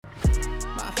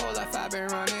I've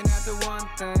been running after one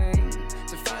thing,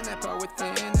 to find that part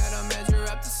within that'll measure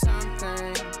up to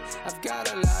something. I've got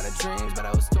a lot of dreams, but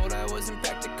I was told I wasn't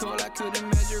practical. I couldn't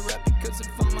measure up because of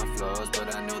all my flaws,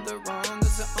 but I know the wrong,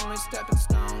 those are only stepping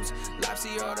stones. Life's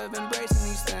the art of embracing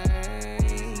these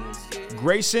things. Yeah.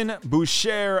 Grayson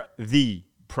Boucher, the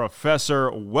professor.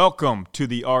 Welcome to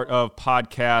the Art of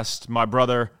Podcast, my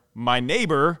brother, my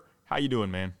neighbor. How you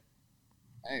doing, man?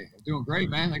 Hey, I'm doing great,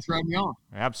 man. Thanks for having me on.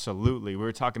 Absolutely. We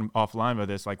were talking offline about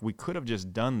this. Like, we could have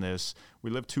just done this.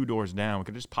 We live 2 doors down. We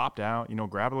could have just popped out,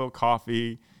 grab a little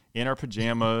coffee in our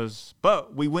pajamas.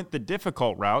 But we went the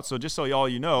difficult route. So just so y'all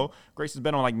know, Grayson's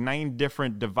been on like 9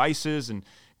 different devices and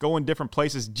going different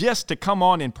places just to come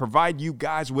on and provide you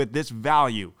guys with this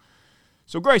value.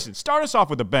 So, Grayson, start us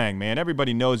off with a bang, man.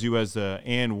 Everybody knows you as the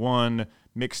And One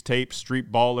mixtape,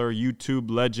 Streetballer,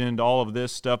 YouTube legend, all of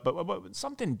this stuff. But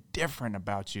something different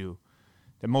about you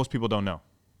that most people don't know.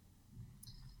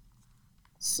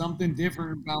 Something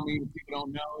different about me that people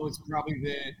don't know is probably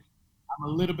that I'm a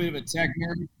little bit of a tech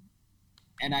nerd,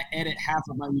 and I edit half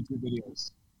of my YouTube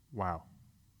videos. Wow.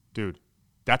 Dude,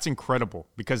 that's incredible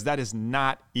because that is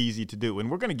not easy to do.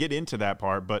 And we're going to get into that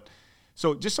part. But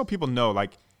so just so people know,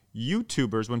 like,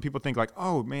 YouTubers, when people think like,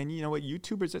 oh man, you know what,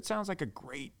 YouTubers, it sounds like a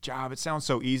great job. It sounds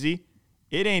so easy.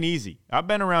 It ain't easy. I've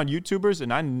been around YouTubers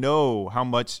and I know how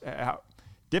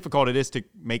difficult it is to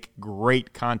make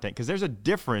great content because there's a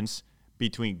difference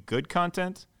between good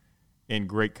content and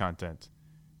great content.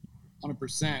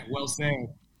 100%. Well said.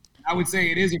 I would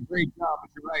say it is a great job,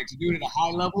 but you're right. To do it at a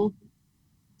high level,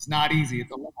 it's not easy.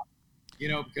 It's a lot,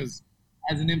 because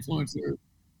as an influencer,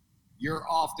 you're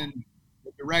often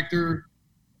the director,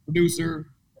 producer,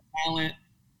 talent,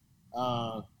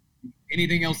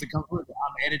 anything else that comes with it.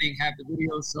 I'm editing half the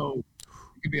videos, so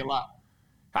it could be a lot.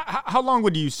 How long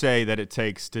would you say that it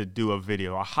takes to do a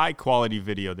video, a high-quality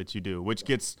video that you do, which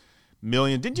gets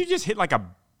millions? Didn't you just hit like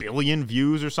 1 billion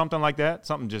views or something like that?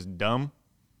 Something just dumb?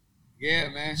 Yeah,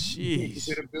 man. Jeez. Just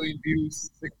hit 1 billion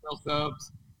views, 6 mil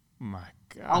subs. My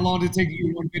God. How long did it take you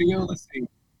to do one video? Let's see.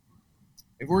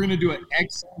 If we're going to do an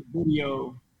excellent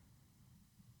video,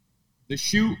 the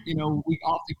shoot, we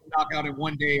often can knock out in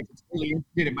one day. If it's really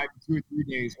interesting, it might be 2 or 3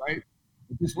 days, right?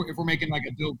 If we're making like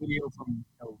a dope video from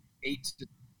 8 to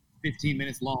 15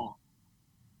 minutes long.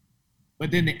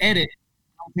 But then the edit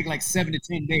will take like 7 to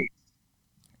 10 days.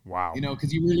 Wow.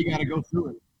 Because you really got to go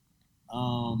through it.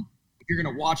 If you're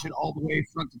going to watch it all the way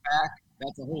front to back,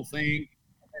 that's a whole thing.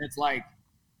 And it's like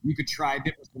you could try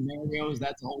different scenarios.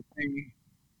 That's a whole thing.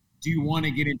 Do you want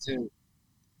to get into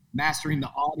mastering the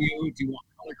audio? Do you want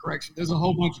color correction? There's a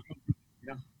whole bunch of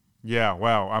them, Yeah,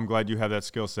 wow. I'm glad you have that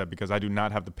skill set because I do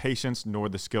not have the patience nor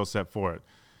the skill set for it.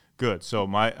 Good. So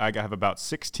I have about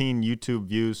 16 YouTube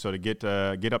views. So to get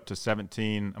up to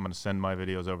 17, I'm going to send my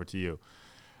videos over to you.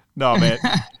 No, man.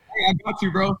 Hey, I got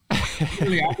you, bro.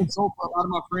 Really, I've consulted for a lot of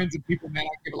my friends and people, man.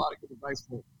 I give a lot of good advice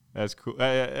for it. That's cool.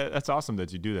 That's awesome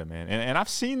that you do that, man. And I've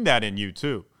seen that in you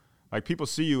too. Like people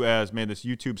see you as, man, this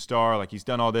YouTube star, like he's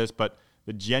done all this, but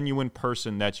the genuine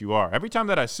person that you are. Every time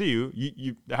that I see you,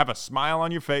 you have a smile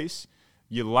on your face.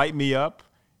 You light me up.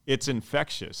 It's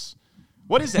infectious.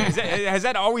 What is that? Has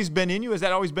that always been in you? Has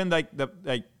that always been like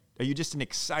are you just an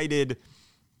excited,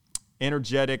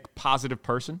 energetic, positive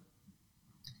person?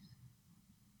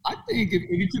 I think if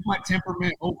you took my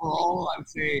temperament overall, I would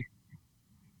say,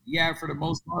 yeah, for the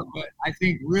most part. But I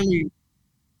think really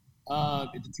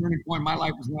at the turning point in my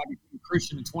life was when I became a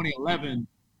Christian in 2011.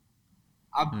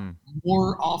 I'm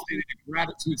more often in a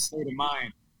gratitude state of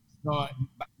mind. So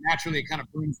naturally, it kind of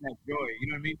brings that joy. You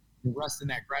know what I mean? To rest in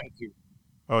that gratitude.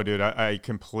 Oh, dude, I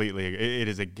completely. It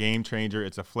is a game changer.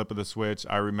 It's a flip of the switch.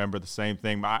 I remember the same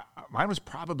thing. Mine was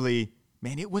probably,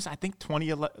 man, it was, I think,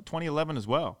 2011 as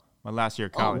well. My last year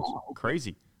of college. Oh, wow. Okay.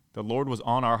 Crazy. The Lord was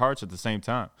on our hearts at the same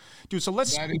time. Dude, so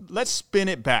let's spin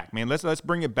it back, man. Let's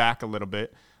bring it back a little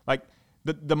bit. Like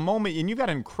the moment, and you've got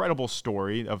an incredible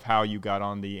story of how you got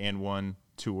on the And One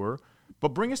tour, but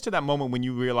bring us to that moment when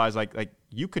you realized like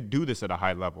you could do this at a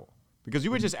high level because you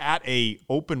were just at a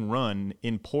open run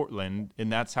in Portland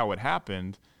and that's how it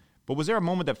happened. But was there a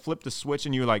moment that flipped the switch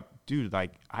and you were like, dude,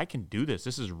 like I can do this.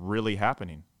 This is really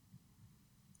happening.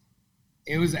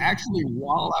 It was actually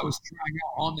while I was trying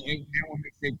out on the And One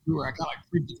mixtape tour, I kind of like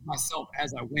proved it to myself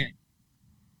as I went.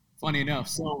 Funny enough.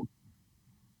 So,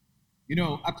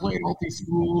 I played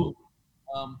multi-school.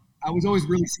 I was always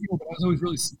really skilled, but I was always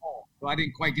really small. So I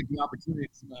didn't quite get the opportunity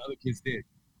that some of the other kids did.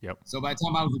 Yep. So by the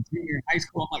time I was a junior in high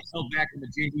school, I'm like held back in the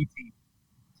JV team.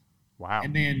 Wow.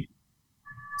 And then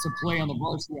to play on the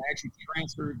varsity, I actually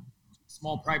transferred to a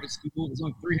small private school. There's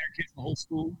only 300 kids in the whole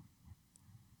school.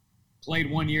 Played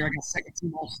 1 year. I got second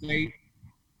team All-State.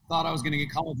 Thought I was going to get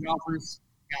college offers.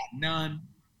 Got none.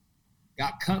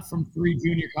 Got cut from 3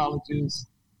 junior colleges.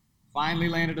 Finally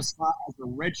landed a spot as a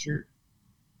redshirt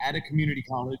at a community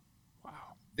college. Wow.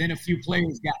 Then a few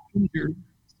players got injured,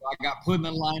 so I got put in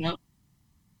the lineup.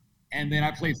 And then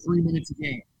I played 3 minutes a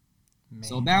game. Man.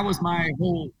 So that was my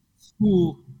whole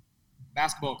school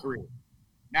basketball career.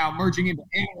 Now, merging into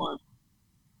A1,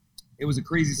 it was a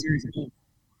crazy series of games.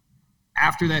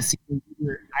 After that senior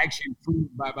year, I actually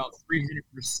improved by about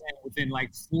 300% within like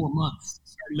 4 months.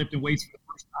 Started lifting weights for the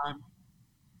first time.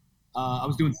 I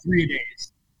was doing 3 a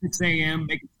days, 6 a.m.,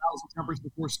 making 1,000 jumpers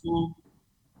before school.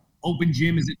 Open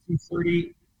gym is at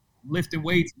 2:30, lifting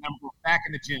weights, and I'm going back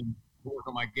in the gym to work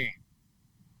on my game.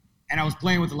 And I was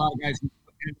playing with a lot of guys who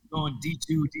ended up going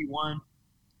D2, D1.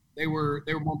 They were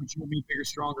more mature than me, bigger,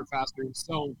 stronger, faster.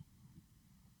 So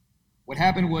what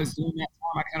happened was during that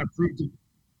time, I kind of proved to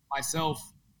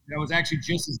myself that I was actually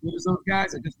just as good as those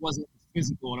guys. I just wasn't as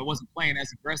physical, and I wasn't playing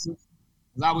as aggressive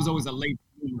because I was always a late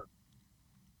bloomer.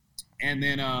 And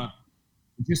then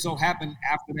it just so happened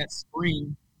after that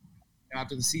spring,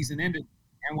 after the season ended,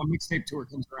 and when mixtape tour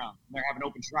comes around, and they're having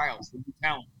open trials for new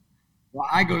talent. Well,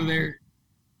 I go there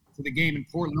to the game in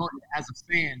Portland, Oregon as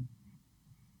a fan,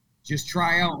 just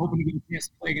try out, hoping to get a chance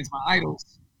to play against my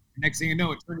idols. And next thing you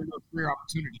know, it turned into a career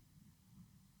opportunity.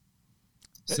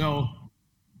 So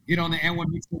get on the N1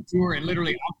 mixtape tour, and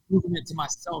literally I'm proving it to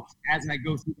myself as I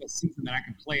go through that season that I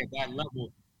can play at that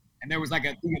level. And there was like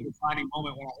a defining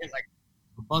moment when I hit like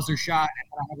a buzzer shot,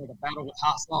 and then I had like a battle with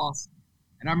Hot Sauce.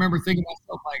 And I remember thinking to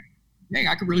myself, like, dang,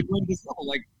 I could really play at this level.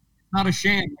 Like, it's not a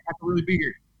sham. Like, I could really be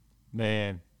here.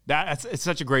 Man, it's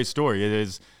such a great story. It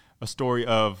is a story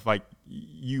of like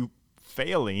you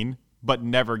failing but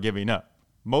never giving up.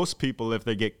 Most people, if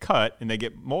they get cut and they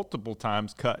get multiple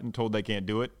times cut and told they can't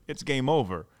do it, it's game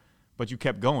over. But you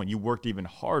kept going. You worked even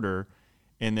harder.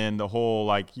 And then the whole,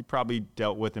 like, you probably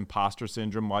dealt with imposter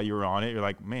syndrome while you were on it. You're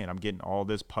like, man, I'm getting all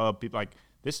this pub. People like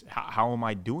this. How am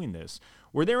I doing this?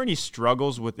 Were there any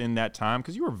struggles within that time?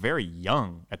 Because you were very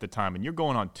young at the time, and you're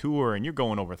going on tour, and you're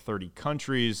going over 30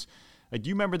 countries. Like, do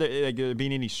you remember there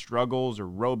being any struggles or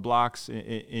roadblocks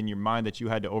in your mind that you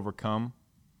had to overcome?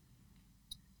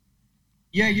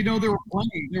 Yeah, there were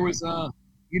plenty. There was, I'm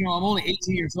only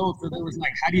 18 years old, so there was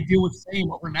like, how do you deal with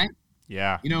fame overnight?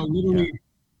 Yeah. Literally, yeah.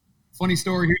 Funny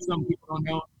story, here's something people don't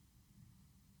know.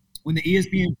 When the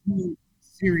ESPN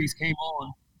series came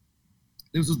on,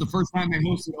 this was the first time they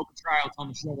hosted open tryouts on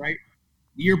the show, right?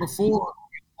 The year before,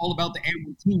 it was all about the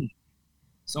N1 team.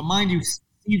 So mind you,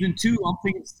 season 2, I'm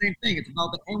thinking the same thing. It's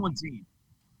about the N1 team.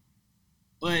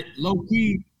 But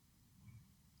low-key,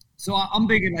 so I'm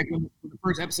thinking, like, when the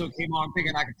first episode came on, I'm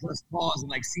thinking I could press pause and,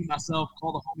 like, see myself,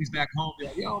 call the homies back home, be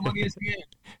like, yo, I'm on ESPN.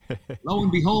 Lo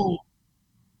and behold,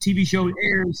 TV show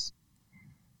airs,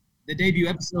 the debut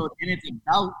episode, and it's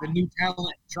about the new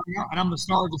talent trying out, and I'm the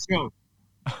star of the show.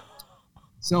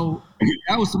 So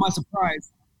that was to my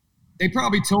surprise. They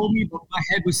probably told me, but my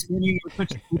head was spinning. It was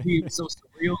such a movie. It was so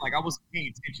surreal. Like, I wasn't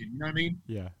paying attention. You know what I mean?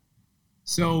 Yeah.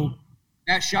 So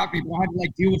that shocked me. But I had to,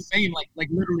 like, deal with fame, like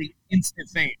literally instant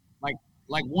fame.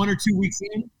 Like 1 or 2 weeks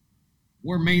in,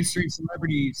 we're mainstream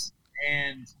celebrities,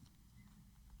 and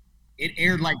it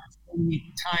aired like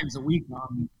 20 times a week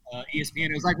on ESPN.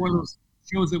 It was like one of those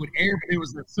shows that would air, but it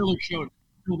was the filler show to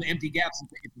fill the empty gaps and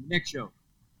take it to the next show.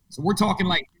 So we're talking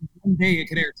like one day it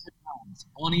could air 10 times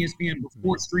on ESPN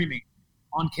before streaming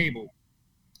on cable.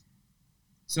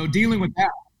 So dealing with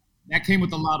that came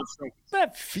with a lot of struggles.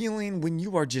 That feeling when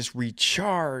you are just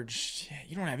recharged,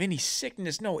 you don't have any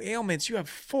sickness, no ailments, you have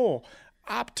full,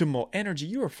 optimal energy,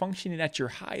 you are functioning at your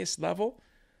highest level.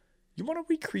 You want to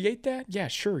recreate that? Yeah,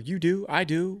 sure, you do, I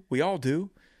do, we all do.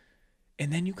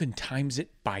 And then you can times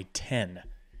it by 10.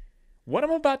 What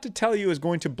I'm about to tell you is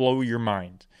going to blow your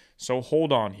mind. So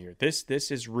hold on here. This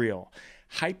is real.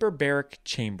 Hyperbaric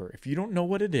chamber. If you don't know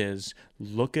what it is,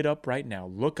 look it up right now.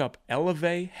 Look up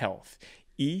Eleve Health,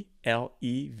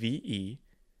 ELEVE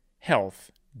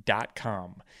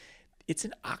health.com. It's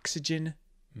an oxygen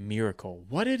miracle.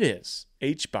 What it is,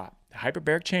 HBOT, the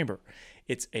hyperbaric chamber.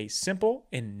 It's a simple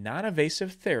and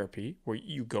non-invasive therapy where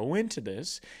you go into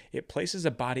this. It places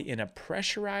a body in a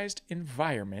pressurized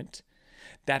environment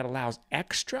that allows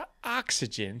extra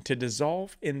oxygen to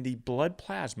dissolve in the blood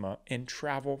plasma and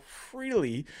travel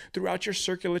freely throughout your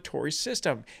circulatory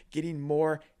system, getting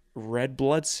more red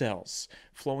blood cells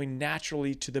flowing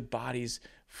naturally to the body's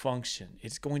function.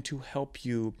 It's going to help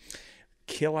you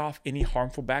kill off any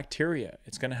harmful bacteria.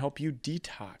 It's going to help you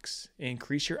detox,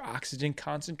 increase your oxygen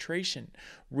concentration,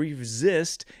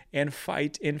 resist and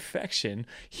fight infection,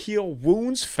 heal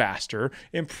wounds faster,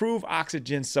 improve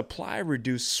oxygen supply,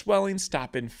 reduce swelling,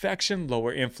 stop infection,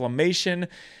 lower inflammation,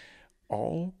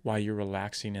 all while you're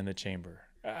relaxing in the chamber.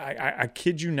 I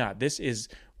kid you not. This is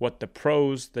what the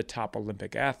pros, the top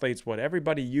Olympic athletes, what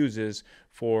everybody uses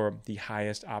for the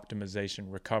highest optimization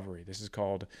recovery. This is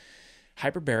called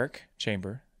hyperbaric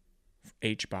chamber,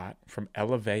 HBOT, from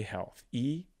Eleve Health,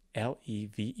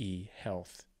 ELEVE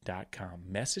health.com.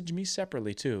 Message me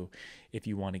separately too if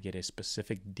you want to get a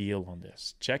specific deal on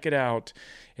this. Check it out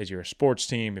as you're a sports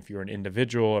team, if you're an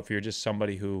individual, if you're just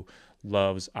somebody who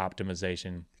loves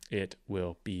optimization. It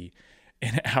will be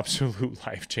an absolute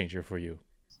life changer for you.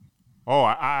 Oh,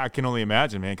 I can only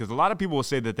imagine, man, because a lot of people will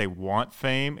say that they want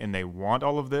fame and they want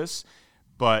all of this,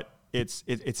 but it's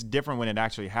different when it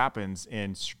actually happens,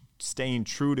 and staying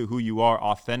true to who you are,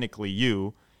 authentically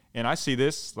you. And I see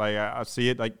this, like I see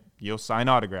it, like you'll sign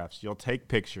autographs, you'll take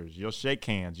pictures, you'll shake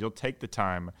hands, you'll take the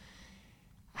time.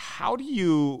 How do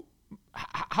you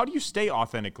stay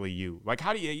authentically you? Like,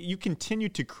 how do you continue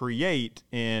to create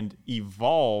and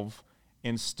evolve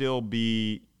and still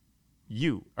be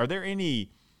you? Are there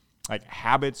any like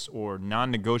habits or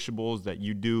non-negotiables that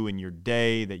you do in your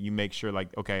day that you make sure, like,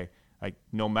 okay, like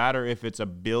no matter if it's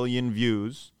 1 billion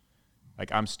views,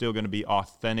 like I'm still going to be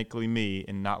authentically me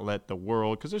and not let the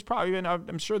world, because there's probably been,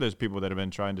 I'm sure there's people that have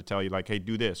been trying to tell you like, hey,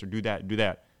 do this or do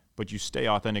that, but you stay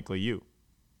authentically you.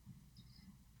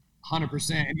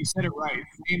 100%. And you said it right.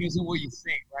 Fame isn't what you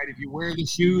think, right? If you wear the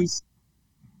shoes,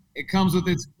 it comes with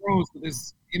its pros, but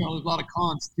there's a lot of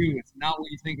cons too. It's not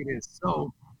what you think it is.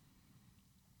 So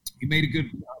you made a good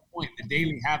point. The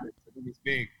daily habits, I think, is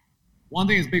big. One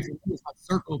thing is big for me is my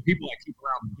circle of people I keep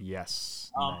around me.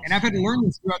 Yes. Nice. And I've had to learn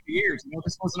this throughout the years.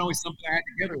 This wasn't always something I had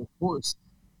together, of course.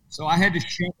 So I had to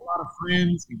shed a lot of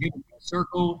friends and get in a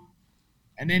circle,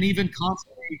 and then even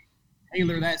constantly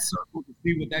tailor that circle to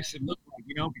see what that should look like,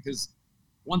 because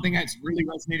one thing that's really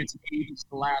resonated to me even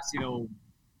the last,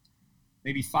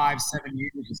 maybe 5-7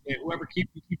 years is that whoever you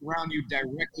keep around you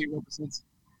directly represents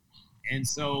you. And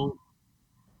so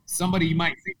somebody you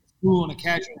might think is cool in a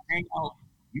casual hangout,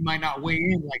 you might not weigh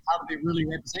in, like, how do they really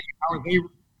represent you? How are they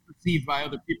perceived by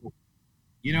other people?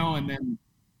 And then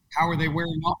how are they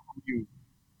wearing off on you?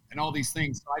 And all these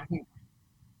things. So I think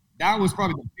that was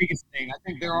probably the biggest thing. I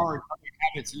think there are other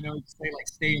habits, you say, like,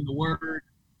 stay in the Word.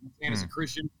 I'm saying as a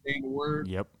Christian, stay in the Word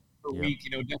for a week,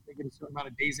 definitely get a certain amount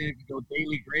of days in. If you go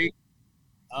daily, great.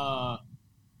 I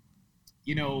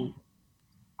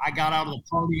got out of the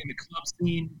party in the club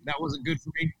scene. That wasn't good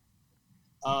for me.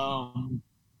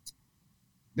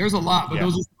 There's a lot, but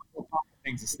those are some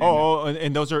things to stand out.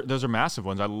 And those are massive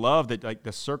ones. I love that, like,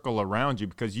 the circle around you,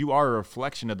 because you are a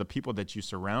reflection of the people that you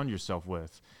surround yourself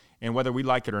with. And whether we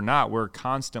like it or not, we're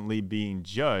constantly being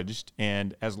judged.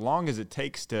 And as long as it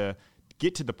takes to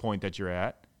get to the point that you're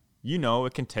at,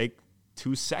 it can take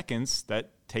 2 seconds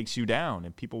that takes you down,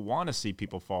 and people want to see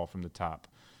people fall from the top.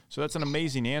 So that's an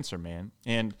amazing answer, man.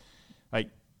 And like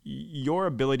your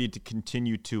ability to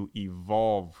continue to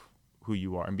evolve who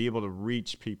you are and be able to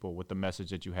reach people with the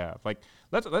message that you have. Like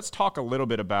let's talk a little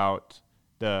bit about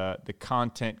the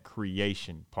content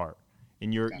creation part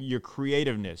and your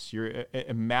creativeness, your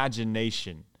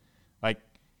imagination. Like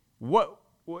what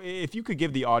if you could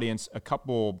give the audience a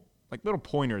couple like little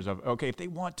pointers of, okay, if they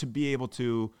want to be able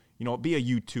to, be a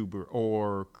YouTuber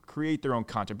or create their own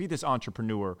content, be this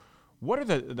entrepreneur, what are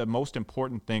the most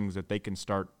important things that they can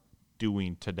start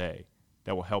doing today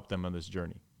that will help them on this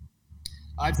journey?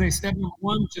 I'd say step number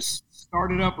one, just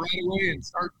start it up right away and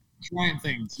start trying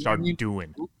things. Start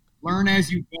doing. Learn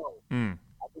as you go. I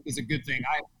think is a good thing.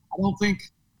 I don't think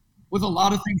with a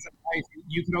lot of things in life,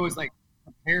 you can always like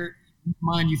prepare. In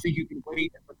mind, you think you can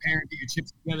wait and prepare and get your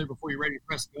chips together before you're ready to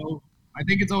press go. I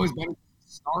think it's always better to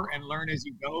start and learn as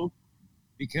you go,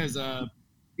 because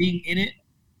being in it,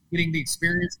 getting the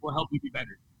experience will help you be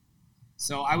better.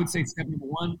 So I would say step number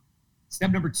one.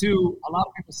 Step number two, a lot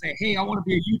of people say, hey, I want to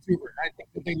be a YouTuber. And I think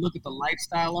that they look at the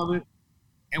lifestyle of it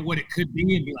and what it could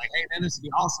be and be like, hey, man, this would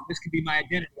be awesome. This could be my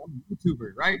identity. I'm a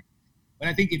YouTuber, right? But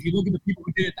I think if you look at the people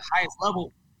who did it at the highest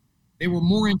level, they were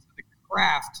more into the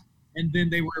craft, and then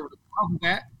they were able to cover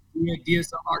that via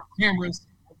DSLR cameras,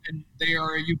 and they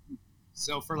are a YouTuber.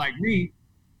 So for like me,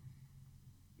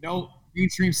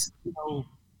 mainstream,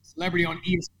 celebrity on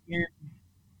ESPN,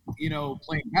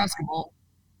 playing basketball,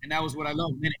 and that was what I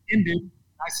loved. And then it ended.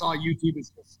 I saw YouTube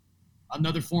as just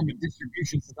another form of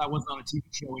distribution since I wasn't on a TV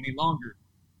show any longer.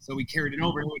 So we carried it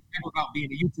over. It was never about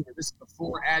being a YouTuber. This is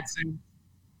before AdSense.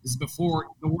 This is before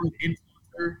the word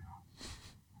influencer.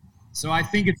 So I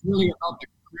think it's really about the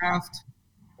craft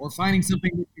or finding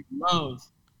something that you love,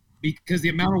 because the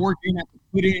amount of work you have to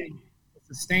put in to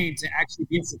sustain to actually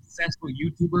be a successful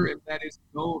YouTuber, if that is the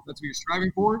goal, if that's what you're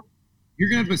striving for,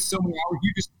 you're going to put so many hours.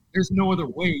 There's no other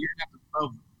way. You're going to have to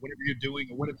love whatever you're doing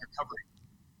or whatever you're covering.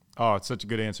 Oh, it's such a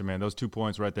good answer, man. Those 2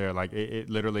 points right there. Like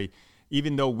it literally,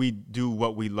 even though we do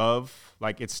what we love,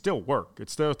 like it's still work.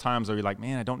 It's still times where you're like,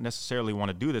 man, I don't necessarily want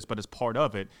to do this, but it's part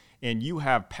of it. And you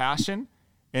have passion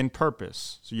and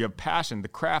purpose. So you have passion, the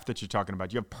craft that you're talking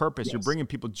about. You have purpose. Yes. You're bringing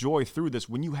people joy through this.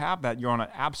 When you have that, you're on an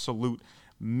absolute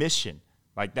mission.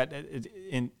 Like that,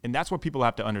 and that's what people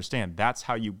have to understand. That's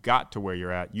how you got to where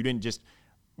you're at. You didn't just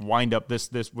wind up this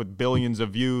with billions of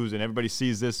views and everybody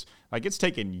sees this. Like it's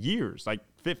taken years, like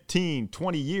 15,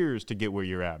 20 years to get where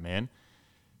you're at, man.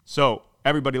 So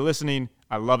everybody listening,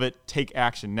 I love it. Take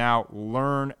action now.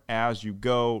 Learn as you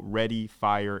go. Ready,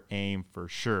 fire, aim for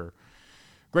sure.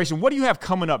 Grayson, what do you have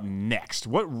coming up next?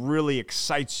 What really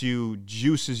excites you,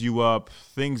 juices you up,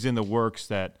 things in the works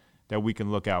that we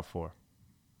can look out for?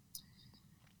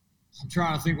 I'm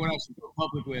trying to think what I should go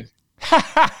public with.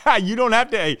 You don't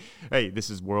have to. Hey, this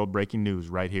is world-breaking news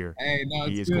right here. Hey, no,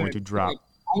 he is good. Going to drop.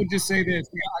 I would just say this.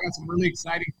 I got some really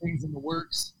exciting things in the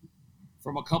works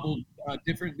from a couple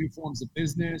different new forms of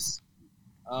business.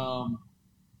 We've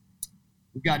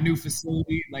got new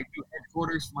facility, like new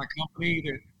headquarters for my company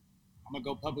that I'm going to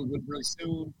go public with really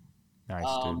soon. Nice,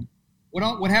 dude.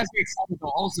 What has me excited,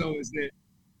 though, also is that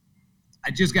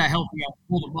I just got healthy. I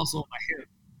pulled a muscle in my hip,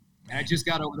 and I just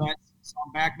got over that. So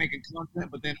I'm back making content,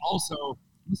 but then also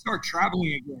you start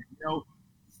traveling again. You know,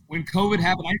 when COVID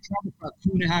happened, I traveled for about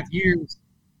 2.5 years,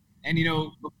 and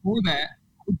before that,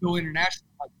 I would go international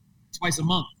like twice a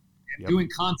month, and doing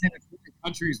content in different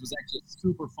countries was actually a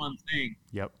super fun thing.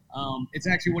 Yep. It's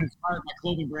actually what inspired my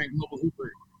clothing brand, Global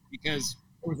Hooper, because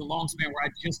there was a long span where I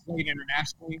just played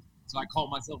internationally, so I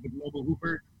called myself the Global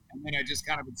Hooper, and then I just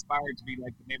kind of inspired to be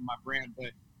like the name of my brand.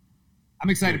 But I'm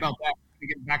excited about that.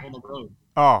 Getting back on the road.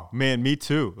 Oh man, me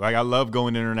too. Like I love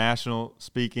going international,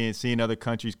 speaking, seeing other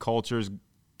countries, cultures.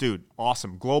 Dude,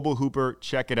 awesome. Global Hooper,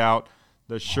 check it out.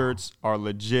 The shirts are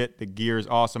legit. The gear is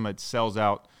awesome. It sells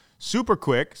out super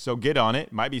quick, so get on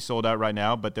it. Might be sold out right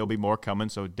now, but there'll be more coming,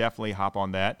 so definitely hop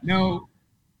on that. No,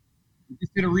 we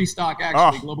just did a restock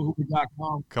actually.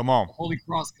 GlobalHooper.com. Come on. Holy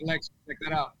Cross collection. Check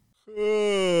that out.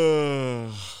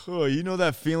 Oh, you know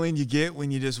that feeling you get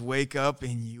when you just wake up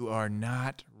and you are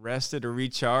not rested or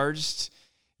recharged?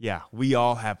 Yeah, we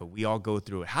all have it. We all go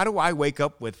through it. How do I wake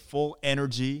up with full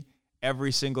energy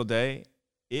every single day?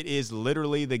 It is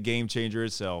literally the game changer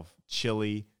itself,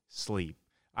 Chili Sleep.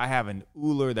 I have an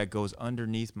Ooler that goes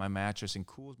underneath my mattress and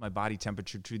cools my body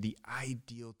temperature to the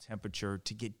ideal temperature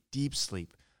to get deep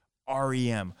sleep,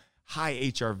 REM, high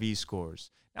HRV scores.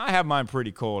 Now, I have mine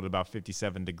pretty cold, about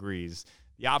 57 degrees.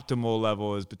 The optimal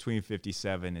level is between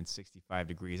 57 and 65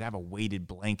 degrees. I have a weighted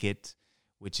blanket,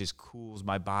 which just cools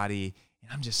my body, and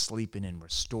I'm just sleeping in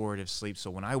restorative sleep. So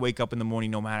when I wake up in the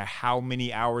morning, no matter how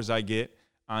many hours I get,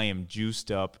 I am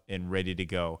juiced up and ready to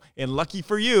go. And lucky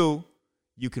for you,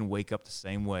 you can wake up the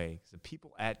same way. The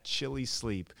people at Chili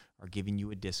Sleep are giving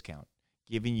you a discount,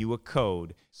 giving you a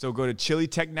code. So go to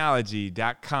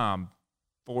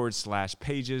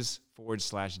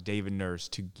chilitechnology.com/pages/David Nurse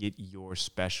to get your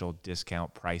special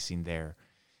discount pricing there.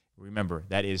 Remember,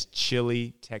 that is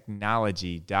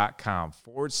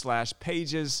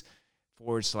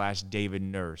chilitechnology.com/pages/David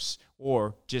Nurse,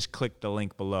 or just click the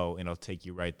link below and it'll take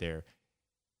you right there.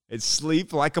 It's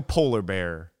sleep like a polar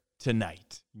bear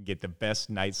tonight. You can get the best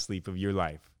night's sleep of your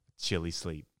life. Chili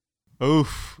Sleep.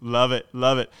 Oof, love it,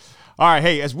 love it. All right,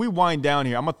 hey, as we wind down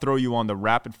here, I'm going to throw you on the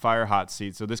rapid fire hot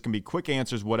seat. So this can be quick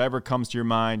answers, whatever comes to your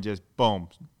mind, just boom,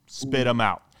 spit them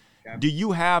out. Okay. Do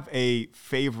you have a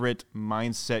favorite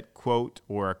mindset quote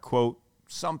or a quote,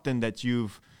 something that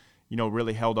you've,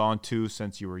 really held on to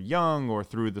since you were young or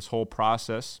through this whole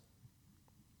process?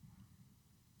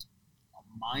 A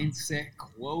mindset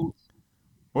quote?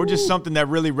 Or just something that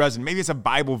really resonates. Maybe it's a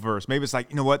Bible verse. Maybe it's like,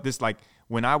 you know what, this like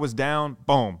when I was down,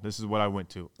 boom, this is what I went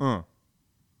to.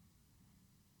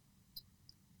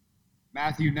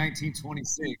 Matthew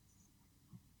 19:26.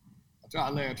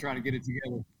 I'm trying to get it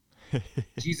together.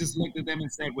 Jesus looked at them and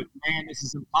said, with man, this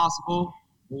is impossible,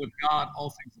 but with God,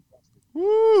 all things are possible.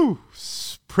 Woo!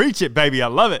 Preach it, baby. I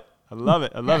love it. I love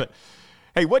it. I love it.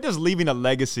 Hey, what does leaving a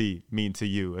legacy mean to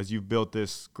you as you've built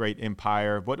this great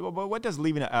empire? What does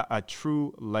leaving a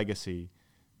true legacy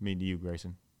mean to you,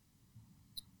 Grayson?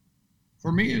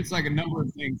 For me, it's like a number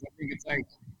of things. I think it's like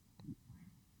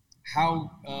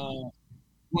how,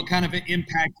 what kind of an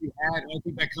impact you had. I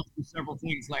think that comes through several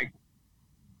things. Like,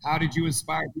 how did you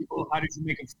inspire people? How did you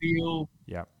make them feel?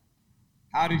 Yeah.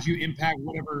 how did you impact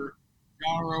whatever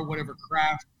genre, whatever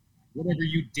craft, whatever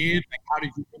you did, like how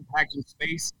did you impact your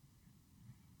space?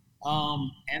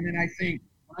 And then when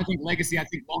I think legacy, I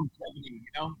think longevity,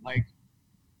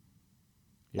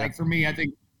 like for me, I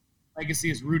think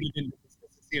legacy is rooted in the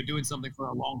consistency of doing something for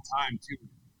a long time too.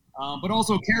 But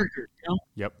also character,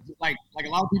 Yep. like a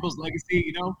lot of people's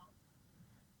legacy,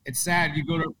 it's sad you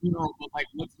go to a funeral, but like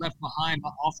what's left behind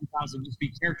oftentimes will just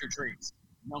be character traits,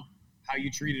 how you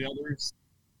treated others,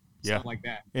 stuff like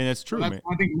that. And it's true, man.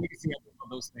 I think legacy has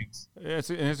those things.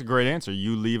 It's a great answer.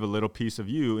 You leave a little piece of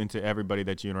you into everybody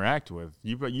that you interact with.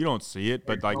 You don't see it,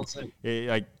 but like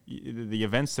the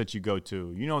events that you go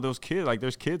to, those kids, like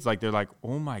there's kids, like they're like,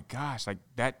 oh my gosh, like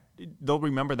that, they'll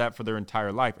remember that for their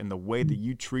entire life. And the way that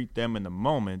you treat them in the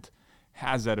moment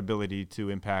has that ability to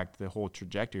impact the whole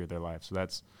trajectory of their life. So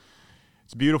it's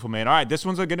beautiful, man. All right, this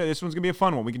one's gonna be a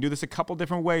fun one. We can do this a couple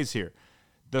different ways here.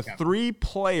 The three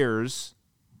players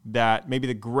that maybe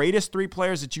the greatest three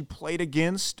players that you played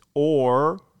against,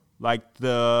 or like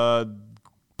the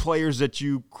players that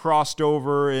you crossed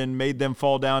over and made them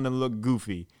fall down and look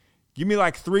goofy. Give me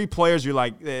like three players you're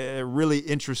like really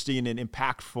interesting and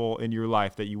impactful in your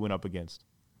life that you went up against.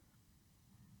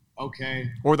 Okay.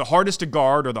 Or the hardest to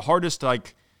guard, or the hardest,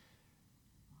 like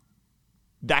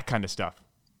that kind of stuff.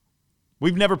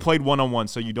 We've never played one-on-one,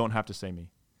 so you don't have to say me.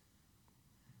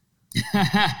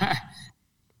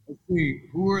 Let's see.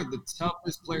 Who are the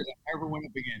toughest players I ever went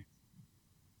up against?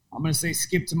 I'm going to say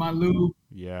Skip to my Lou.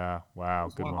 Yeah. Wow.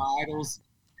 He's good one one. of my idols.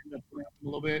 Ended up playing him a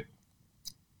little bit.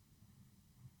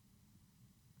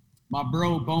 My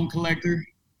bro, Bone Collector.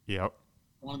 Yep.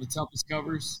 One of the toughest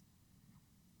covers.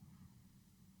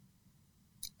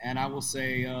 And I will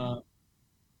say Hot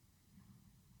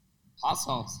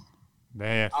Sauce.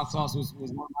 Man. Hot Sauce was one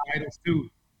of my idols too.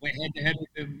 Went head to head with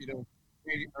him,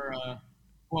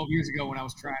 12 years ago when I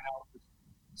was trying out.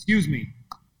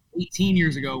 18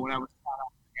 years ago when I was trying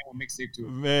out a mixtape to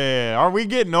him. Man, are we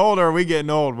getting old or are we getting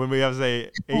old when we have to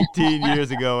say 18 years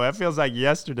ago? That feels like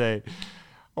yesterday.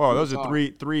 Oh, those are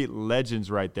three legends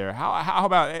right there. How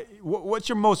about, what's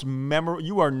your most memorable?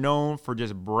 You are known for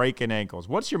just breaking ankles.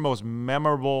 What's your most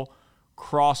memorable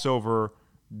crossover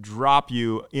drop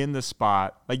you in the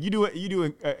spot? Like you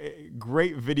do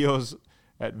great videos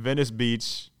at Venice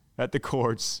Beach, at the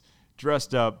courts,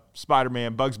 dressed up,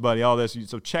 Spider-Man, Bugs Bunny, all this.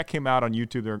 So check him out on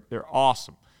YouTube. They're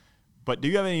awesome. But do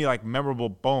you have any like memorable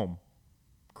boom,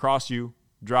 cross you,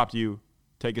 dropped you,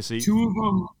 take a seat? Two of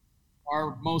them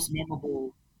are most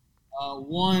memorable.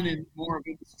 One in more of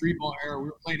the Streetball era. We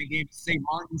were playing a game at St.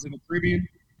 Martin's in the Caribbean.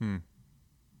 And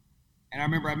I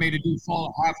remember I made a dude fall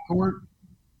at half court,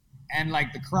 and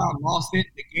like the crowd lost it.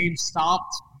 The game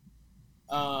stopped.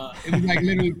 It was like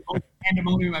literally the most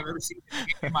pandemonium I've ever seen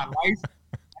in my life.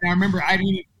 And I remember I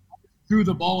threw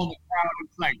the ball in the crowd. It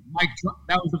was like Mike.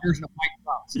 That was the version of Mike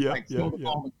drops. Throw the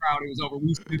ball in the crowd. It was over. We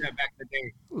used to do that back in the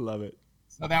day. Love it.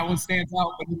 So that one stands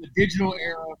out. But in the digital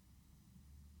era,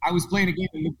 I was playing a game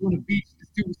at Laguna Beach. This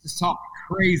dude was just talking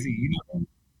crazy,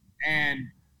 and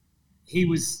he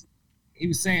was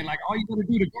saying like, all you got to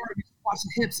do to guard me is watch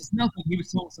the hips. It's nothing. He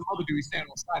was telling some other dude he's standing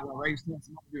on the sideline, right? He was telling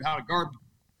some other dude how to guard me.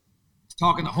 He's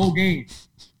talking the whole game.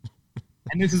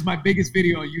 And this is my biggest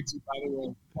video on YouTube, by the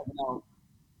way. Coming out.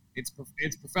 It's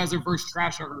Professor versus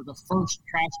Trash Talker, the first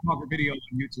Trash Talker video on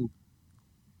YouTube.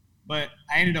 But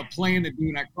I ended up playing the dude,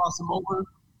 and I crossed him over, and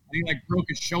he like broke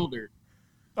his shoulder.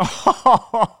 The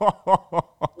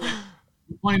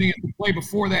funny thing is, the play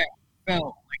before that, he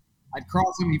fell. Like I'd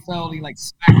cross him, he fell, and he like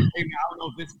smacked his pavement. I don't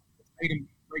know if this made him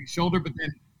break his shoulder, but then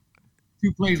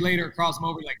 2 plays later, I crossed him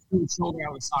over, like threw his shoulder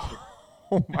out of soccer.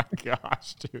 Oh my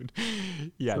gosh, dude!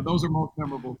 Yeah, so those are most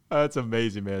memorable. That's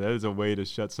amazing, man. That is a way to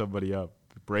shut somebody up.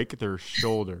 Break their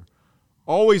shoulder.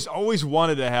 Always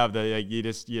wanted to have the you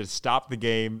just stop the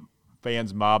game.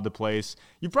 Fans mob the place.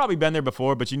 You've probably been there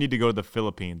before, but you need to go to the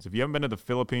Philippines. If you haven't been to the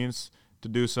Philippines to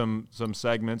do some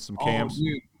segments, some camps,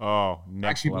 next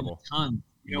actually level. Been a ton.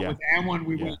 With Amwon,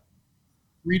 we went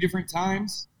 3 different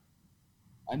times,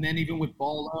 and then even with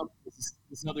Ball Up,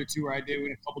 this other tour I did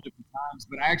went a couple different times.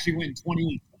 But I actually went in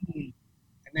 2018,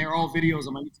 and they're all videos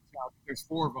on my YouTube channel. There's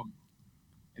 4 of them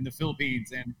in the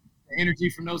Philippines, and the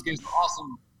energy from those games were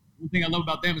awesome. The thing I love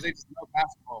about them is they just love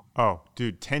basketball. Oh,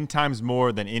 dude, 10 times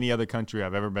more than any other country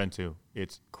I've ever been to.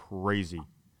 It's crazy.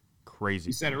 Crazy.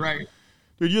 You said it right.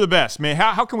 Dude, you're the best, man.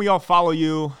 How can we all follow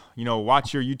you,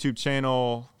 watch your YouTube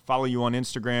channel, follow you on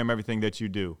Instagram, everything that you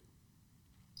do?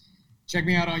 Check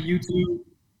me out on YouTube,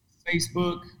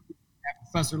 Facebook,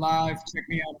 at Professor Live. Check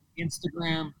me out on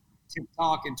Instagram,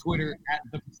 TikTok, and Twitter at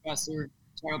The Professor.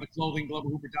 Check out the clothing,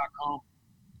 globalhooper.com.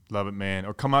 Love it, man.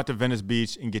 Or come out to Venice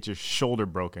Beach and get your shoulder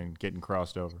broken getting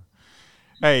crossed over.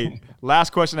 Hey,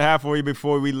 last question I have for you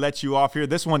before we let you off here.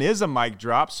 This one is a mic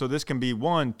drop, so this can be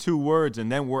 1, 2 words,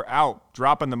 and then we're out,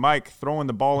 dropping the mic, throwing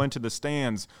the ball into the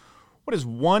stands. What is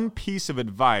one piece of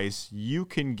advice you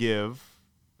can give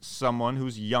someone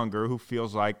who's younger, who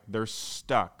feels like they're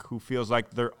stuck, who feels like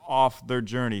they're off their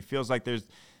journey, feels like there's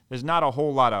not a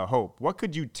whole lot of hope? What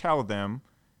could you tell them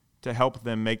to help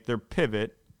them make their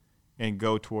pivot and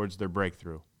go towards their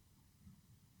breakthrough?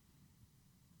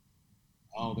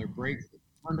 Oh, their breakthrough.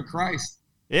 Turn to Christ.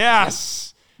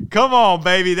 Yes. Come on,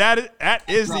 baby. That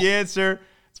is the answer.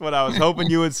 That's what I was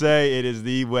hoping you would say. It is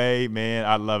the way, man.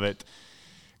 I love it.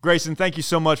 Grayson, thank you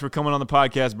so much for coming on the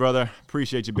podcast, brother.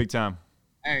 Appreciate you big time.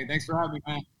 Hey, thanks for having me,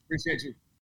 man. Appreciate you.